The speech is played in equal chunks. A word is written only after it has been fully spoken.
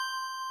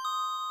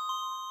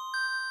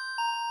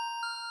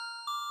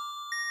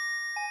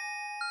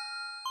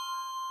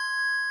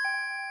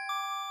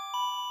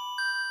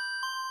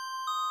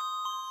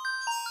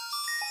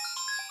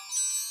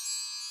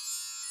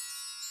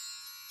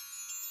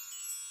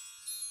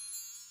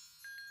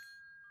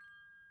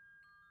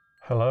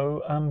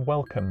Hello and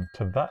welcome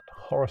to That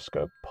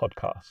Horoscope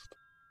Podcast.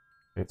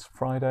 It's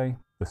Friday,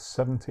 the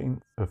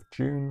 17th of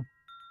June,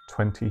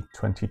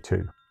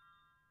 2022.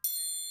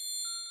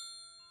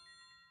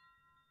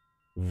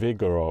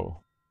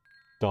 Vigoro,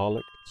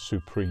 Dalek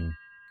Supreme.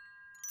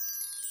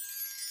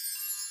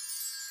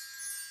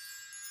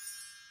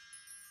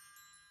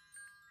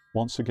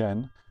 Once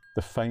again,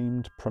 the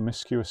famed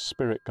promiscuous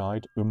spirit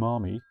guide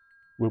Umami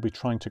will be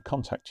trying to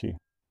contact you.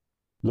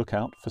 Look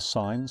out for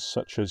signs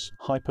such as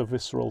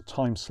hypervisceral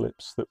time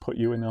slips that put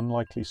you in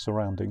unlikely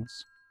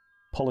surroundings,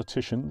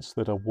 politicians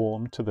that are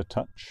warm to the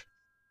touch,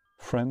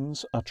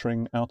 friends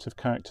uttering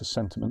out-of-character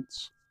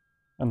sentiments,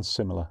 and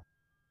similar.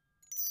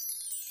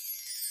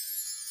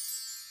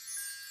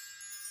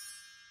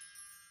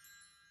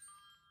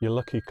 Your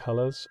lucky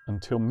colours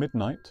until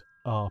midnight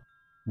are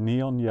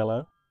neon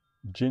yellow,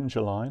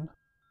 ginger lime,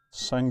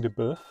 sang de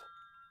boeuf,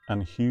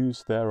 and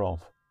hues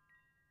thereof.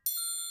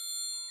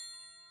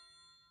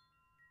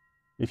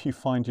 If you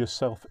find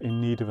yourself in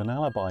need of an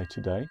alibi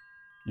today,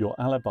 your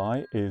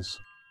alibi is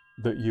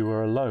that you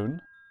are alone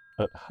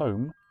at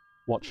home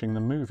watching the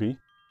movie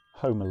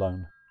Home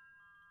Alone.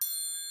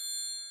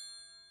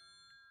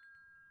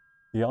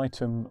 The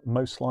item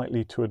most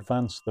likely to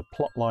advance the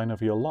plotline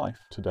of your life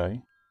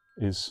today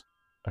is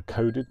a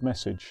coded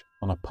message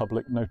on a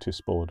public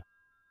notice board.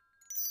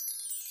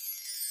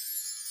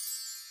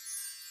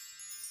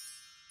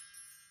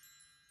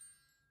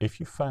 If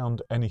you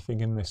found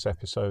anything in this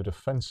episode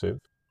offensive,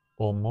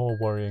 or more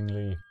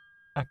worryingly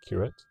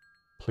accurate,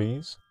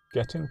 please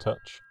get in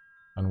touch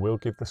and we'll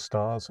give the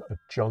stars a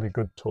jolly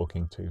good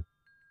talking to.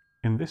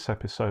 In this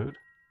episode,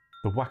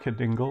 the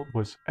Wackadingle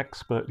was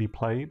expertly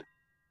played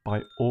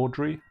by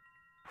Audrey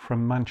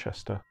from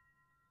Manchester,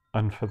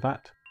 and for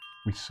that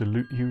we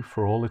salute you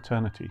for all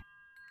eternity.